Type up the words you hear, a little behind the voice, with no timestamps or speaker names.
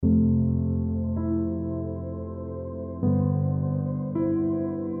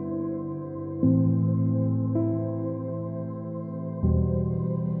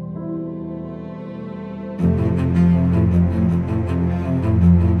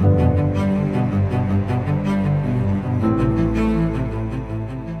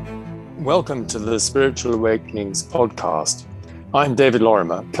Welcome to the Spiritual Awakenings podcast. I'm David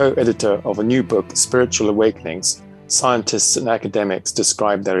Lorimer, co-editor of a new book, Spiritual Awakenings, Scientists and Academics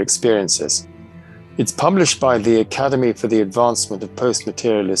Describe Their Experiences. It's published by the Academy for the Advancement of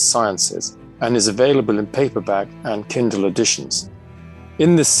Post-Materialist Sciences and is available in paperback and Kindle editions.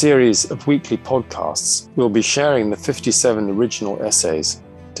 In this series of weekly podcasts, we'll be sharing the 57 original essays,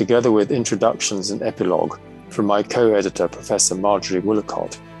 together with introductions and epilogue from my co-editor, Professor Marjorie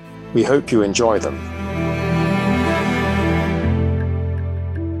Willicott. We hope you enjoy them.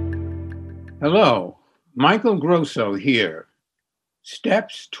 Hello, Michael Grosso here.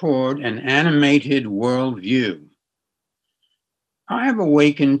 Steps toward an animated worldview. I have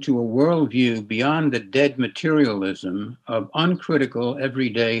awakened to a worldview beyond the dead materialism of uncritical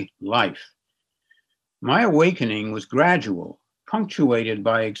everyday life. My awakening was gradual, punctuated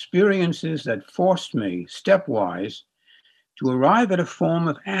by experiences that forced me, stepwise, to arrive at a form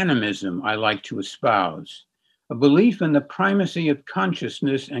of animism I like to espouse, a belief in the primacy of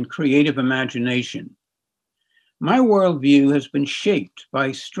consciousness and creative imagination. My worldview has been shaped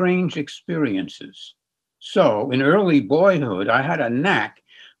by strange experiences. So, in early boyhood, I had a knack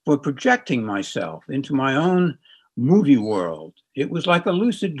for projecting myself into my own movie world. It was like a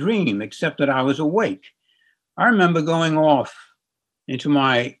lucid dream, except that I was awake. I remember going off into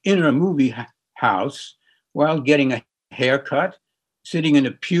my inner movie house while getting a haircut, sitting in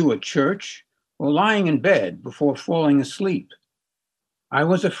a pew at church, or lying in bed before falling asleep. I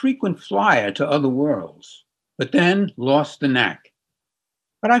was a frequent flyer to other worlds, but then lost the knack.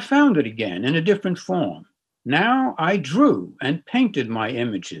 But I found it again in a different form. Now I drew and painted my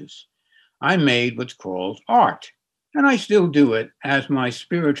images. I made what's called art, and I still do it as my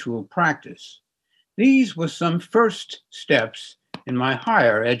spiritual practice. These were some first steps in my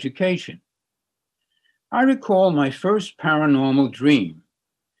higher education. I recall my first paranormal dream.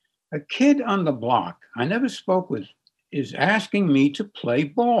 A kid on the block I never spoke with is asking me to play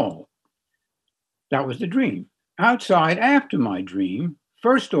ball. That was the dream. Outside, after my dream,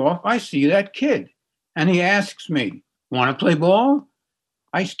 first off, I see that kid, and he asks me, "Want to play ball?"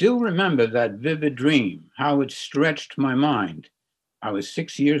 I still remember that vivid dream, how it stretched my mind. I was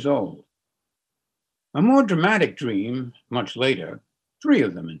 6 years old. A more dramatic dream, much later, 3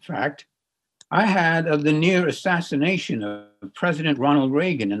 of them in fact, I had of the near assassination of President Ronald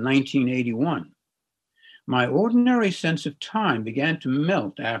Reagan in 1981. My ordinary sense of time began to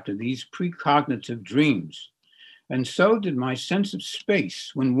melt after these precognitive dreams, and so did my sense of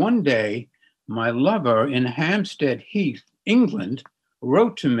space when one day my lover in Hampstead Heath, England,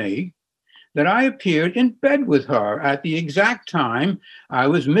 wrote to me that I appeared in bed with her at the exact time I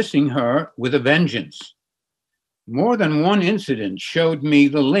was missing her with a vengeance. More than one incident showed me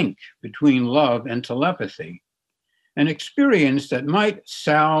the link between love and telepathy, an experience that might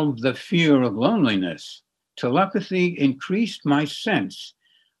salve the fear of loneliness. Telepathy increased my sense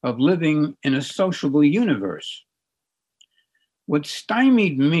of living in a sociable universe. What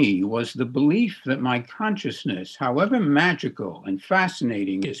stymied me was the belief that my consciousness, however magical and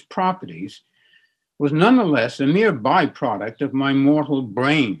fascinating its properties, was nonetheless a mere byproduct of my mortal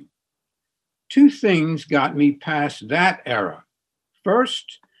brain. 2 things got me past that era.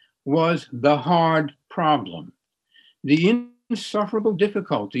 First was the hard problem, the insufferable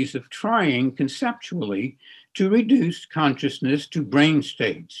difficulties of trying conceptually to reduce consciousness to brain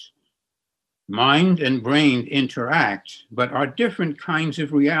states. Mind and brain interact, but are different kinds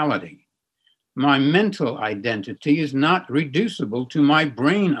of reality. My mental identity is not reducible to my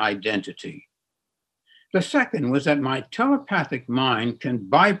brain identity. The second was that my telepathic mind can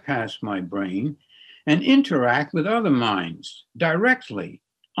bypass my brain and interact with other minds directly,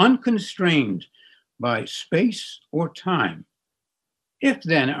 unconstrained by space or time. If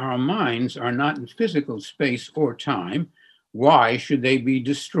then our minds are not in physical space or time, why should they be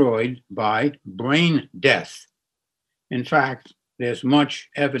destroyed by brain death? In fact, there's much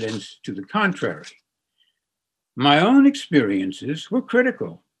evidence to the contrary. My own experiences were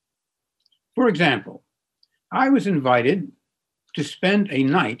critical. For example, I was invited to spend a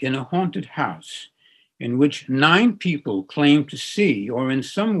night in a haunted house in which 9 people claimed to see or in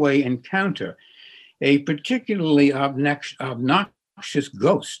some way encounter a particularly obnoxious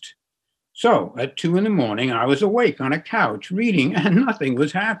ghost. So at 2 a.m, I was awake on a couch reading and nothing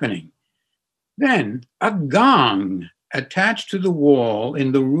was happening. Then a gong attached to the wall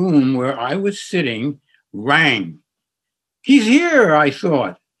in the room where I was sitting rang. "He's here," I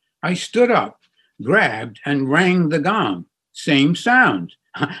thought. I stood up, grabbed and rang the gong. Same sound.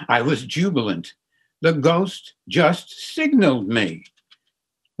 I was jubilant. The ghost just signaled me.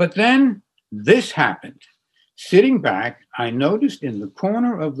 But then this happened. Sitting back, I noticed in the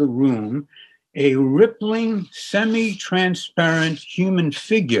corner of the room a rippling, semi-transparent human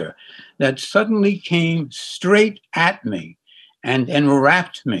figure that suddenly came straight at me and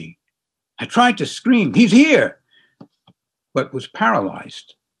enwrapped me. I tried to scream, "He's here!" but was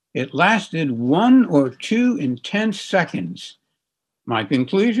paralyzed. It lasted 1 or 2 intense seconds. My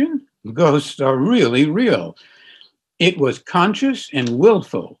conclusion? Ghosts are really real. It was conscious and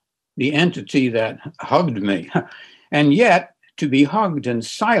willful, the entity that hugged me. And yet, to be hugged and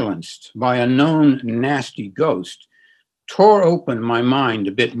silenced by a known nasty ghost tore open my mind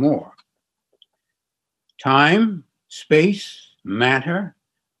a bit more. Time, space, matter,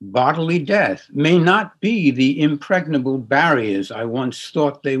 bodily death may not be the impregnable barriers I once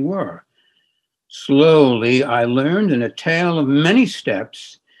thought they were. Slowly, I learned in a tale of many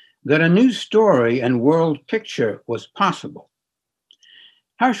steps that a new story and world picture was possible.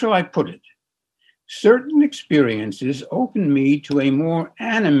 How shall I put it? Certain experiences opened me to a more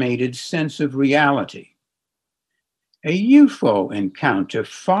animated sense of reality. A UFO encounter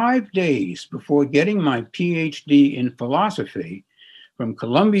 5 days before getting my PhD in philosophy from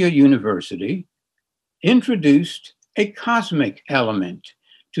Columbia University introduced a cosmic element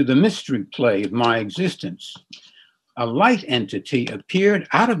to the mystery play of my existence. A light entity appeared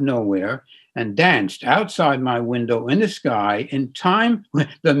out of nowhere and danced outside my window in the sky in time with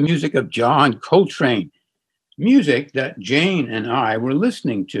the music of John Coltrane, music that Jane and I were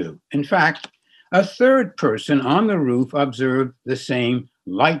listening to. In fact, a third person on the roof observed the same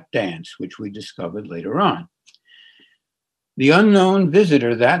light dance, which we discovered later on. The unknown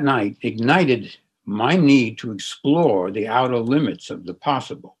visitor that night ignited my need to explore the outer limits of the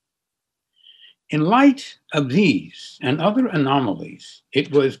possible. In light of these and other anomalies, it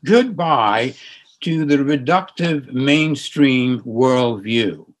was goodbye to the reductive mainstream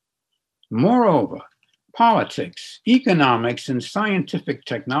worldview. Moreover, politics, economics, and scientific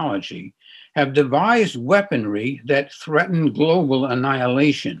technology have devised weaponry that threaten global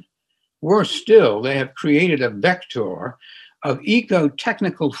annihilation. Worse still, they have created a vector of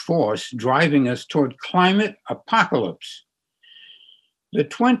eco-technical force driving us toward climate apocalypse. The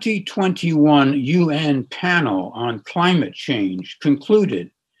 2021 UN panel on climate change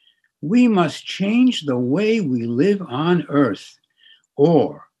concluded, we must change the way we live on Earth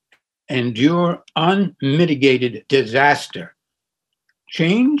or endure unmitigated disaster.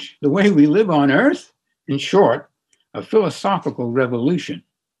 Change the way we live on Earth? In short, a philosophical revolution.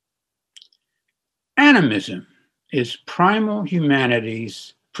 Animism is primal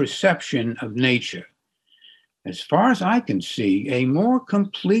humanity's perception of nature. As far as I can see, a more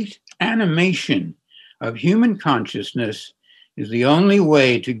complete animation of human consciousness is the only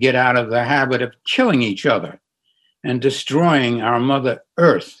way to get out of the habit of killing each other and destroying our Mother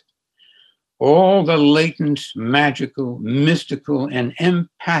Earth. All the latent, magical, mystical, and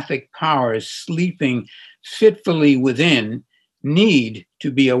empathic powers sleeping fitfully within need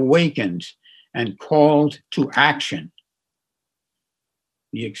to be awakened and called to action.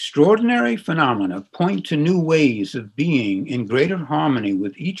 The extraordinary phenomena point to new ways of being in greater harmony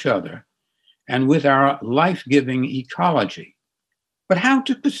with each other and with our life-giving ecology. But how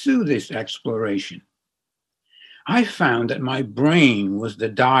to pursue this exploration? I found that my brain was the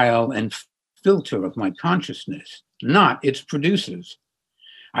dial and filter of my consciousness, not its producers.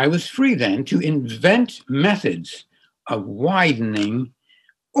 I was free then to invent methods of widening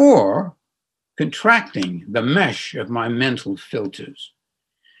or contracting the mesh of my mental filters.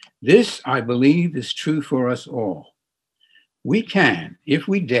 This, I believe, is true for us all. We can, if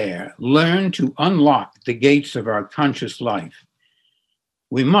we dare, learn to unlock the gates of our conscious life.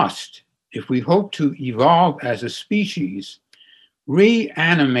 We must, if we hope to evolve as a species,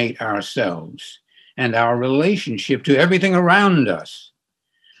 reanimate ourselves and our relationship to everything around us.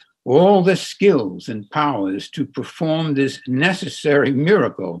 All the skills and powers to perform this necessary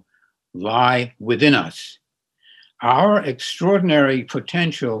miracle lie within us. Our extraordinary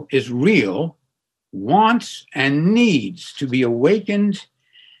potential is real, wants and needs to be awakened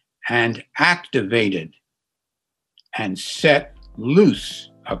and activated and set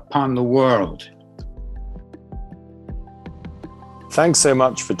loose upon the world. Thanks so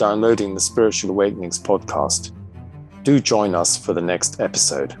much for downloading the Spiritual Awakenings podcast. Do join us for the next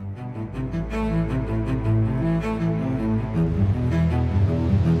episode.